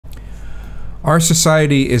Our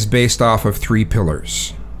society is based off of 3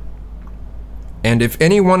 pillars. And if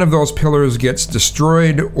any one of those pillars gets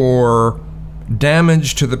destroyed or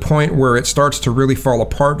damaged to the point where it starts to really fall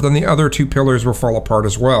apart, then the other 2 pillars will fall apart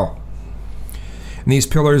as well. And these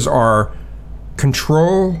pillars are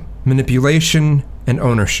control, manipulation, and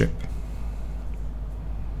ownership.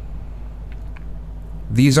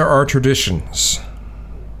 These are our traditions.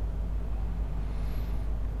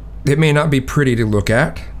 It may not be pretty to look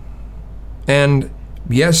at. And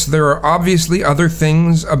yes, there are obviously other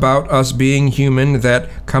things about us being human that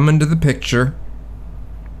come into the picture.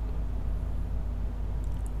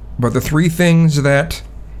 But the 3 things that,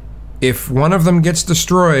 if one of them gets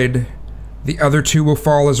destroyed, the other 2 will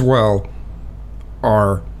fall as well,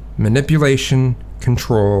 are manipulation,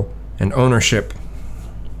 control, and ownership.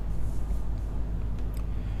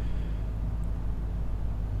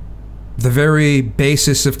 The very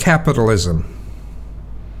basis of capitalism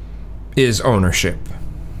is ownership.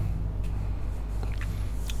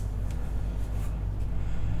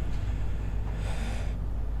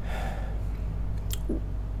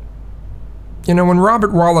 You know, when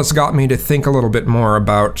Robert Wallace got me to think a little bit more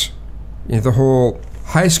about the whole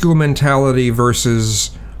high school mentality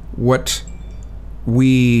versus what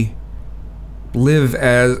we live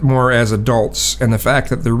as more as adults, and the fact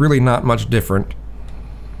that they're really not much different,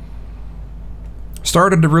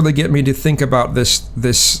 started to really get me to think about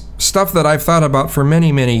this stuff that I've thought about for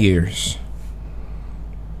many, many years.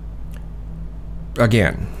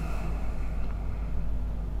 Again.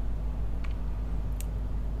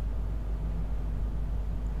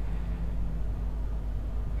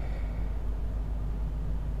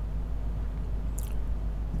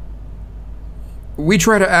 We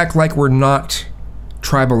try to act like we're not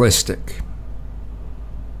tribalistic.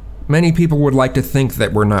 Many people would like to think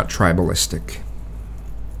that we're not tribalistic.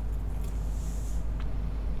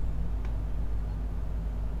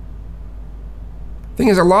 Thing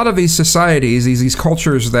is, a lot of these societies, these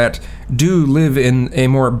cultures that do live in a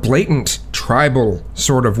more blatant tribal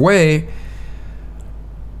sort of way,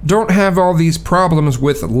 don't have all these problems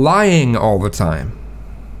with lying all the time.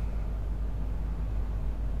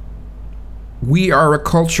 We are a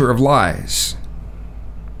culture of lies.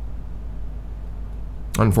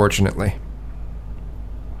 Unfortunately.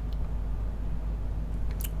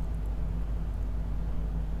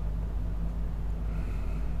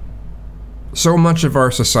 So much of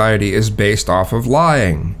our society is based off of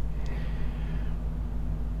lying.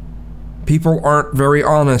 People aren't very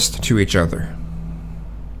honest to each other.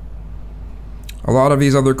 A lot of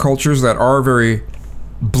these other cultures that are very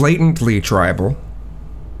blatantly tribal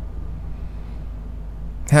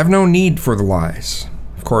have no need for the lies.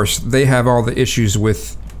 Of course, they have all the issues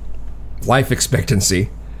with life expectancy.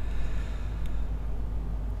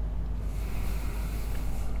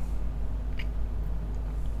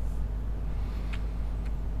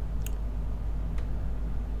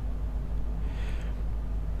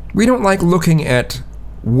 We don't like looking at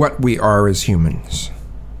what we are as humans.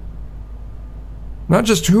 Not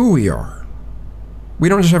just who we are. We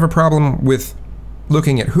don't just have a problem with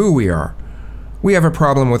looking at who we are. We have a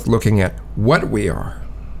problem with looking at what we are.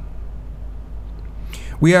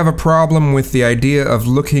 We have a problem with the idea of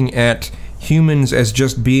looking at humans as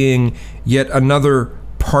just being yet another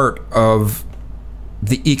part of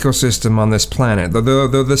the ecosystem on this planet,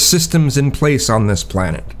 the systems in place on this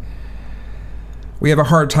planet. We have a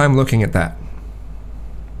hard time looking at that.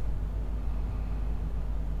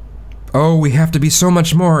 Oh, we have to be so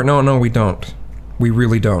much more. No, we don't. We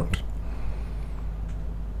really don't.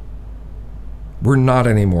 We're not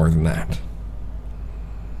any more than that.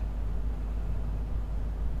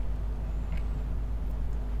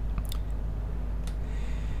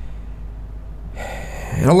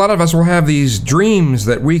 And a lot of us will have these dreams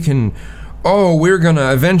that we can, we're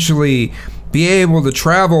gonna eventually be able to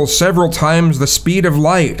travel several times the speed of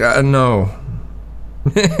light. No.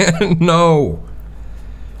 No.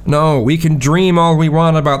 No, we can dream all we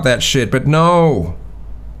want about that shit, but no.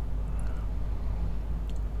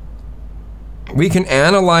 We can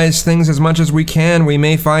analyze things as much as we can. We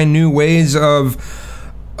may find new ways of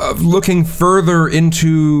looking further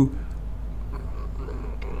into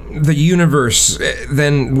the universe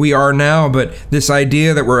than we are now, but this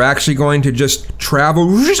idea that we're actually going to just travel,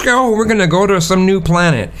 we're going to go to some new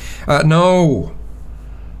planet. No.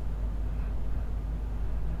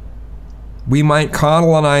 We might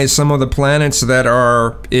colonize some of the planets that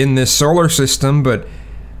are in this solar system, but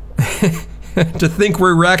to think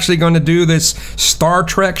we're actually going to do this Star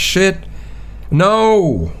Trek shit?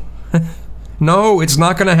 No. No, it's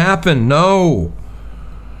not going to happen. No.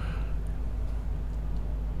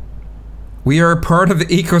 We are part of the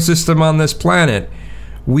ecosystem on this planet.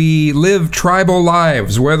 We live tribal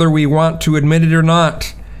lives, whether we want to admit it or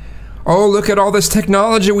not. Oh, look at all this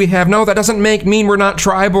technology we have. No, that doesn't mean we're not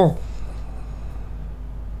tribal.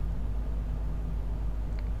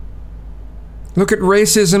 Look at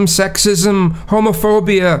racism, sexism,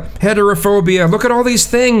 homophobia, heterophobia. Look at all these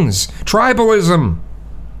things. Tribalism.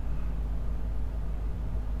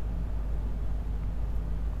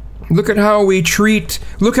 Look at how we treat,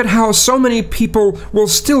 look at how so many people will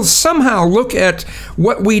still somehow look at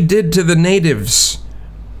what we did to the natives,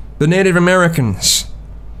 the Native Americans.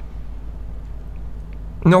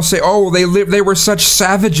 And they'll say, oh, they were such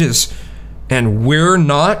savages, and we're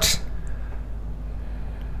not.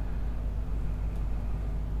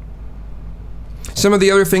 Some of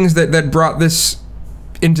the other things that brought this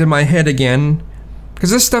into my head again, because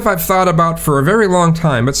this stuff I've thought about for a very long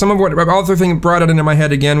time, but some of what other thing brought it into my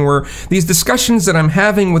head again were these discussions that I'm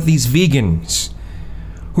having with these vegans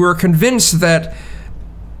who are convinced that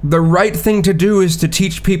the right thing to do is to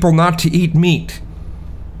teach people not to eat meat.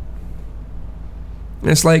 And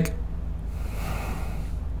it's like,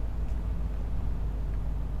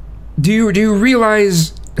 do you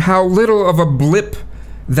realize how little of a blip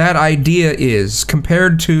that idea is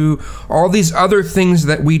compared to all these other things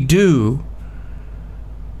that we do?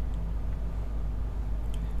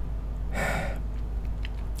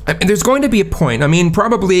 I mean, there's going to be a point, I mean,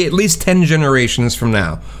 probably at least 10 generations from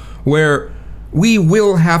now, where we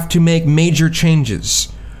will have to make major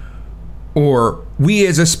changes. Or we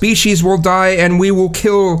as a species will die and we will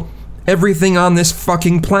kill everything on this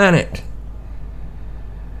fucking planet.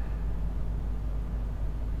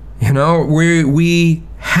 You know, we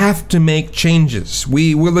have to make changes.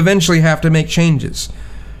 We will eventually have to make changes.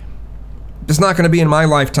 It's not going to be in my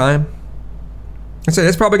lifetime. I said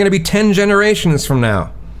it's probably going to be 10 generations from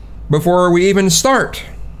now before we even start.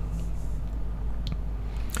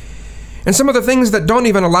 And some of the things that don't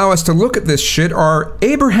even allow us to look at this shit are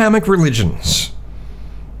Abrahamic religions.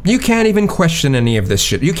 You can't even question any of this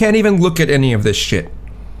shit. You can't even look at any of this shit.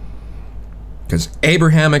 Because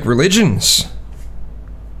Abrahamic religions.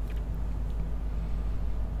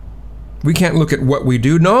 We can't look at what we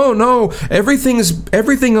do. No,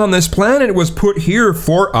 everything on this planet was put here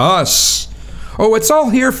for us. Oh, it's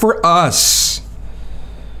all here for us.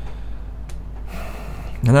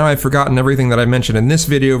 And now I've forgotten everything that I mentioned in this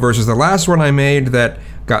video versus the last one I made that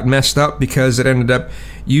got messed up because it ended up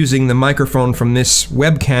using the microphone from this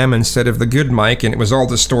webcam instead of the good mic, and it was all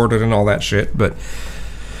distorted and all that shit, but...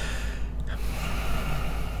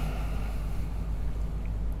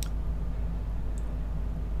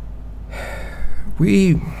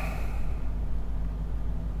 You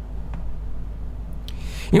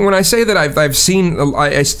know, when I say that I've seen a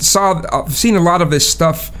lot of this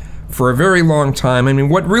stuff for a very long time. I mean,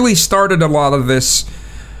 what really started a lot of this,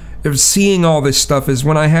 of seeing all this stuff, is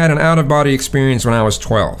when I had an out-of-body experience when I was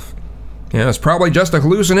 12. You know, it's probably just a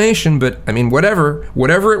hallucination, but I mean, whatever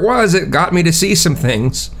it was, it got me to see some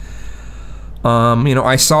things. You know,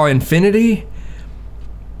 I saw infinity,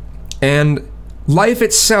 and life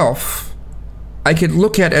itself, I could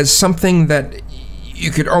look at as something that you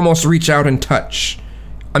could almost reach out and touch.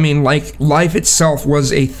 I mean, like, life itself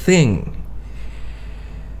was a thing.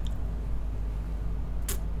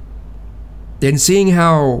 And seeing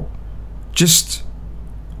how just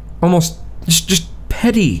almost just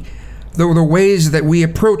petty the ways that we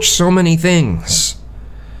approach so many things.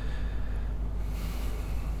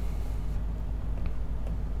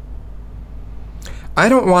 I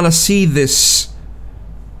don't want to see this.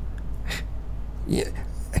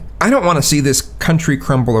 I don't want to see this country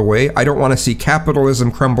crumble away. I don't want to see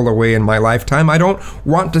capitalism crumble away in my lifetime. I don't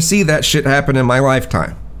want to see that shit happen in my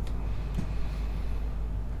lifetime.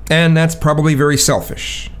 And that's probably very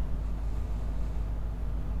selfish.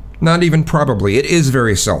 Not even probably. It is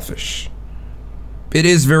very selfish. It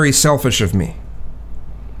is very selfish of me.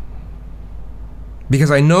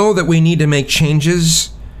 Because I know that we need to make changes,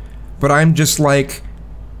 but I'm just like,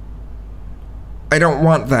 I don't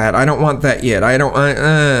want that. I don't want that yet. I don't,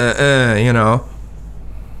 you know.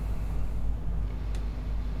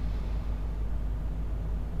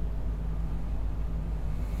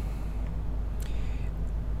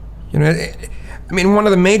 You know, I mean, one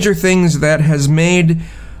of the major things that has made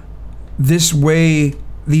this way,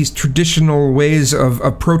 these traditional ways of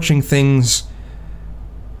approaching things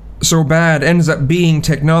so bad, ends up being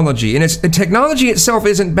technology. And technology itself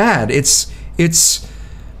isn't bad. It's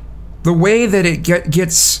the way that it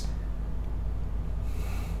gets,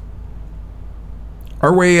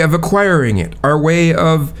 our way of acquiring it, our way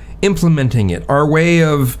of implementing it, our way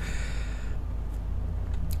of,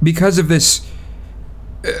 because of this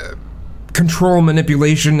control,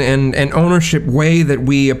 manipulation, and ownership way that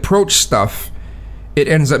we approach stuff, it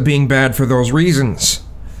ends up being bad for those reasons.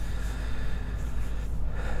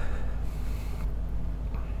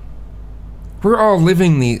 We're all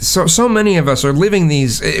living these, so many of us are living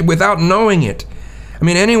these without knowing it. I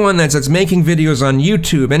mean, anyone that's making videos on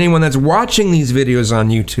YouTube, anyone that's watching these videos on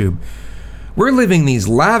YouTube, we're living these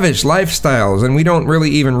lavish lifestyles and we don't really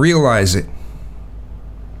even realize it.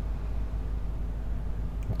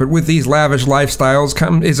 But with these lavish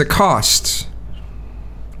lifestyles is a cost.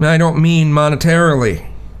 And I don't mean monetarily.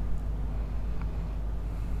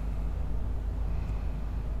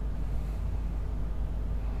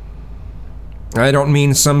 I don't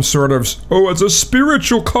mean some sort of, oh, it's a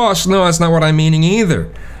spiritual cost. No, that's not what I'm meaning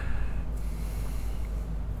either.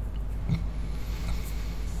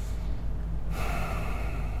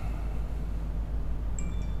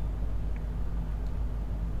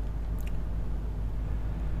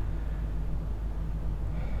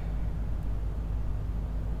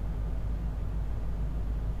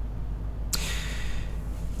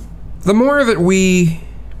 The more that we,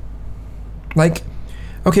 like,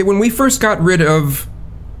 okay, when we first got rid of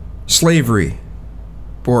slavery,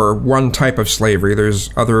 or one type of slavery, there's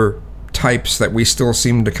other types that we still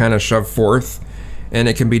seem to kind of shove forth, and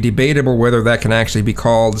it can be debatable whether that can actually be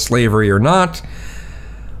called slavery or not.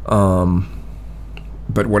 But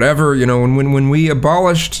whatever, you know, when we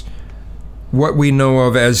abolished what we know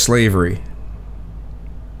of as slavery,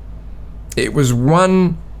 it was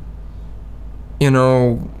one, you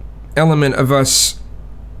know, element of us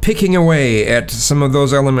picking away at some of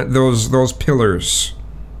those those pillars,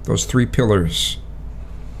 those three pillars.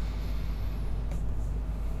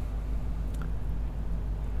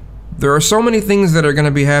 There are so many things that are going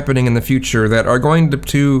to be happening in the future that are going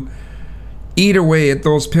to eat away at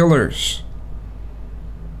those pillars.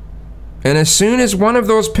 And as soon as one of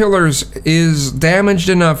those pillars is damaged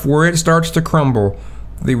enough where it starts to crumble,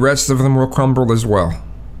 the rest of them will crumble as well.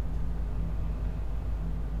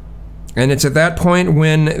 And it's at that point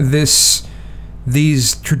when these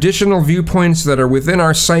traditional viewpoints that are within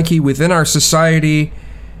our psyche, within our society,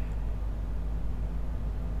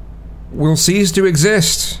 will cease to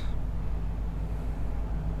exist.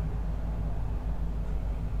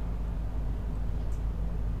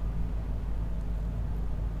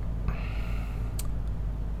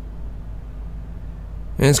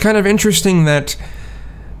 And it's kind of interesting that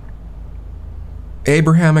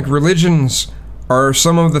Abrahamic religions are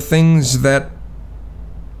some of the things that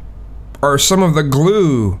are some of the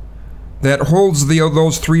glue that holds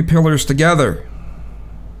those three pillars together.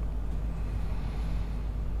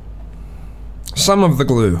 Some of the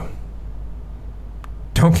glue.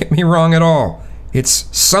 Don't get me wrong at all. It's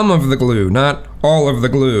some of the glue, not all of the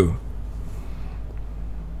glue.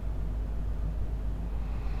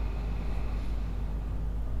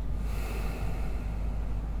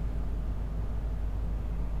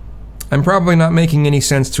 I'm probably not making any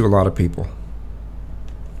sense to a lot of people.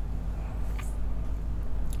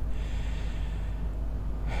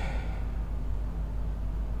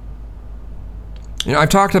 You know, I've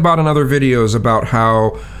talked about in other videos about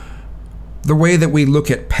how the way that we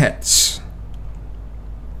look at pets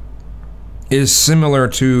is similar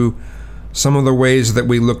to some of the ways that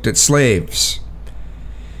we looked at slaves.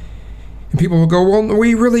 And people will go, well,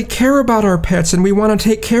 we really care about our pets, and we want to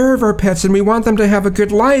take care of our pets, and we want them to have a good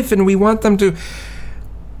life, and we want them to...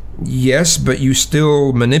 Yes, but you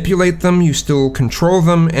still manipulate them, you still control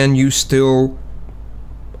them, and you still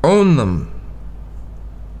own them.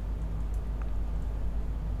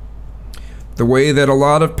 The way that a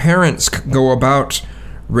lot of parents go about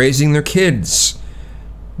raising their kids,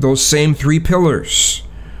 those same three pillars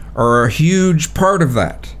are a huge part of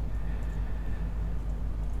that.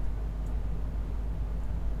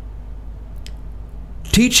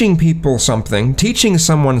 Teaching people something, teaching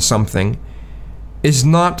someone something, is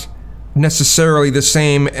not necessarily the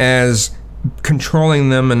same as controlling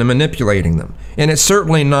them and manipulating them. And it's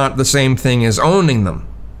certainly not the same thing as owning them.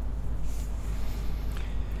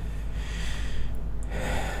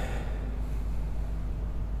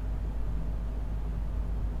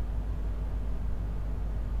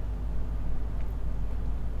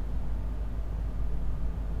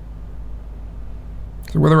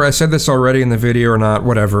 So whether I said this already in the video or not,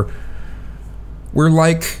 whatever, we're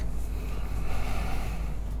like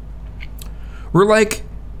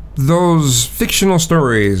those fictional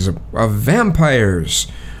stories of vampires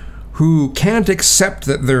who can't accept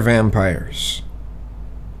that they're vampires.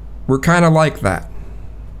 We're kind of like that.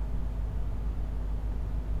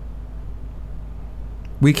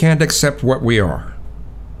 We can't accept what we are.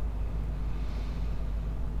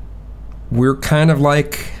 We're kind of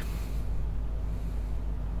like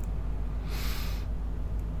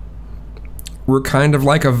We're kind of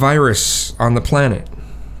like a virus on the planet.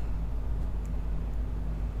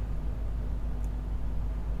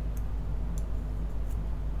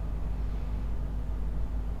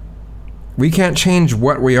 We can't change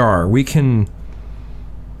what we are. We can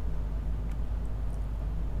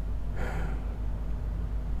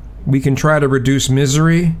try to reduce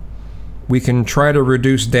misery. We can try to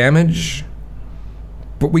reduce damage.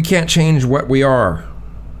 But we can't change what we are.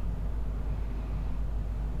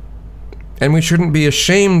 And we shouldn't be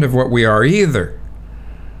ashamed of what we are either.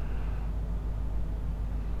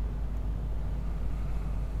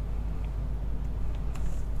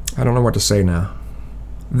 I don't know what to say now.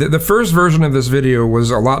 The first version of this video was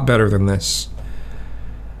a lot better than this.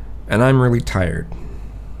 And I'm really tired.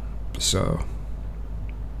 So,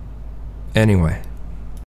 anyway.